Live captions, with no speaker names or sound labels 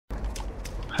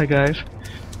Hi guys,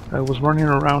 I was running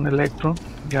around Elektro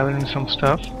gathering some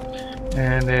stuff,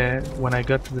 and when I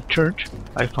got to the church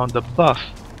I found the bus,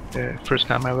 first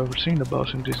time I've ever seen a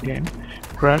bus in this game,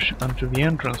 crash onto the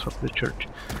entrance of the church.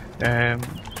 A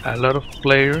lot of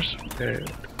players,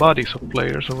 bodies of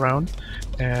players around.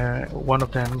 One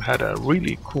of them had a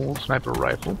really cool sniper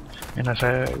rifle, and as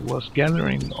I was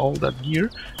gathering all that gear,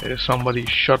 somebody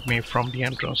shot me from the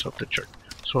entrance of the church.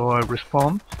 So I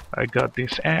respawned, I got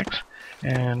this axe,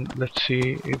 and let's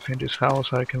see if in this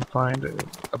house I can find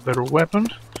a better weapon,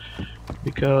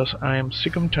 because I am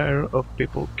sick and tired of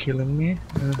people killing me.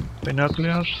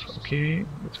 Binoculars, okay,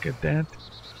 let's get that.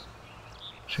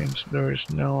 Seems there is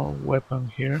no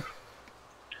weapon here.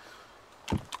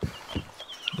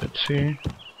 Let's see.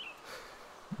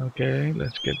 Okay,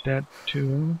 let's get that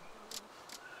too.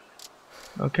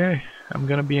 Okay, I'm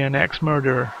gonna be an axe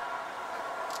murderer.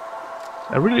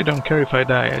 I really don't care if I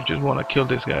die, I just wanna kill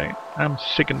this guy. I'm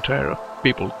sick and tired of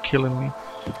people killing me.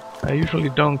 I usually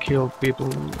don't kill people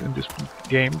in this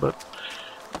game, but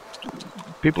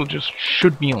people just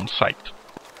shoot me on sight.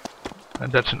 And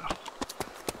that's enough.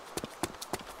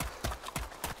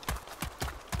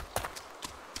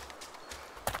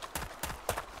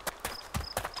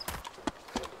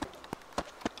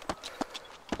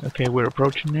 Okay, we're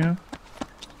approaching now.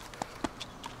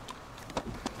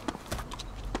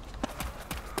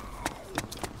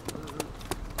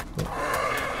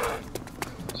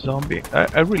 Zombie.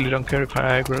 I really don't care if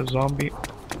I aggro a zombie.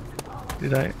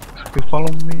 Did you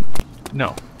follow me?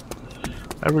 No.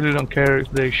 I really don't care if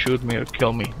they shoot me or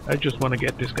kill me. I just want to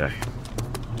get this guy.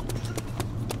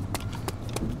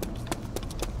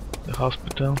 The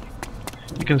hospital.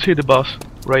 You can see the bus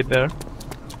right there.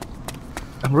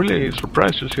 I'm really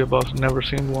surprised to see a bus, never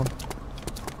seen one.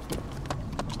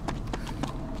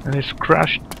 And it's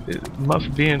crashed. It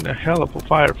must be in a hell of a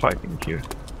firefighting here.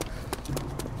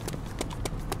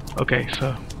 Okay,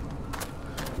 so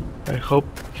I hope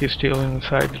he's still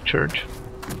inside the church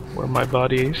where my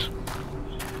body is.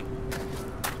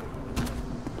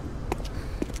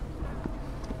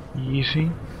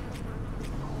 Easy.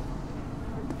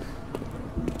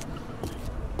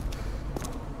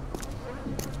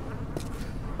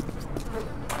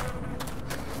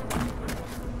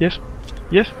 Yes,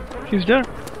 yes, he's there.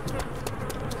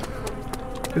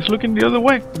 He's looking the other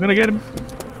way. I'm gonna get him.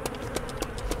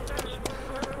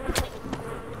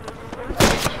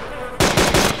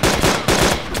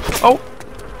 Oh!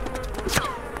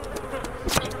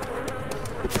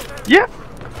 Yeah!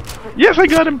 Yes, I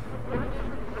got him!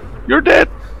 You're dead!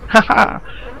 Haha!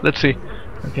 Let's see.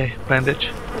 Okay, bandage.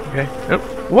 Okay. Oh,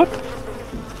 what?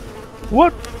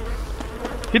 What?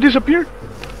 He disappeared!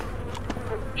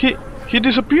 He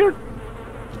disappeared!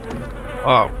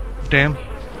 Oh, damn.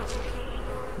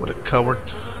 What a coward.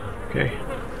 Okay.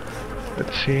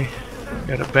 Let's see.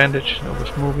 Got a bandage that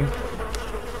was moving.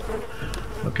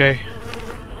 Okay.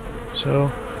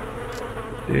 So,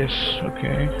 this,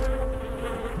 okay.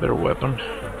 Better weapon.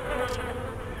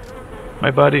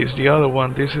 My body is the other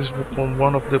one. This is from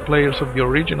one of the players of the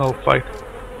original fight.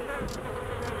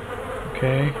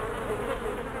 Okay.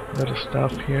 Lot of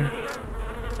stuff here.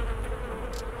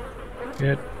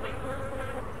 Good.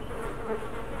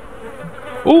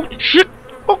 Oh shit!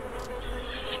 Oh!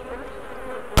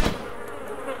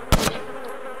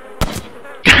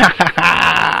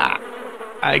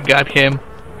 I got him.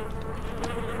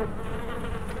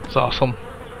 It's awesome.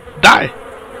 Die!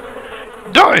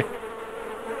 Die!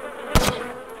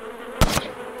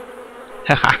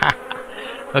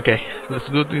 Okay, let's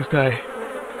do this guy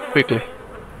quickly.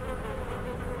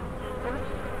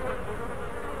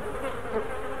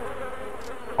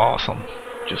 Awesome.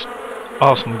 Just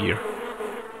awesome gear.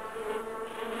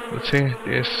 Let's see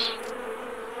this.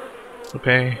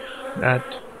 Okay, that.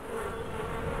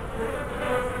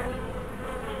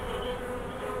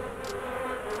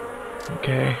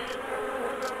 Okay.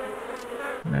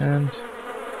 And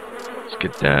let's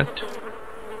get that.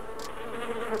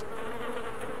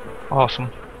 Awesome.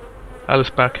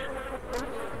 Alice back.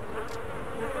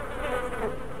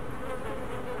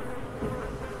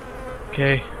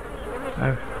 Okay.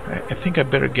 I think I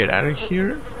better get out of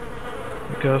here,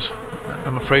 because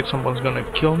I'm afraid someone's gonna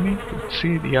kill me. Let's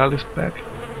see the Alice pack.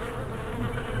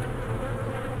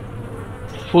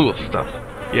 Full of stuff.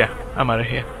 Yeah, I'm out of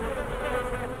here.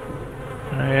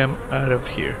 I am out of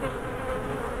here.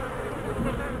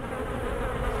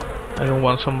 I don't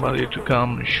want somebody to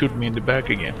come and shoot me in the back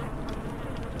again.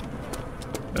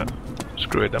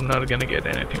 Screw it, I'm not gonna get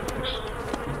anything with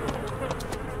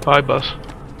this. Bye, bus.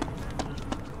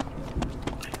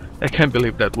 I can't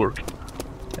believe that worked.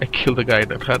 I killed a guy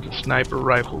that had a sniper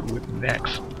rifle with an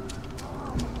axe.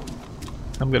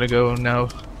 I'm gonna go now.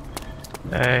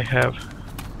 I have...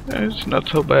 it's not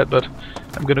so bad, but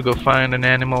I'm gonna go find an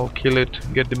animal, kill it,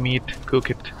 get the meat,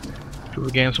 cook it, to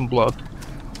regain some blood.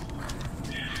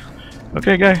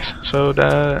 Okay guys, so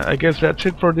I guess that's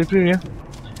it for this video.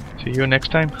 See you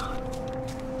next time.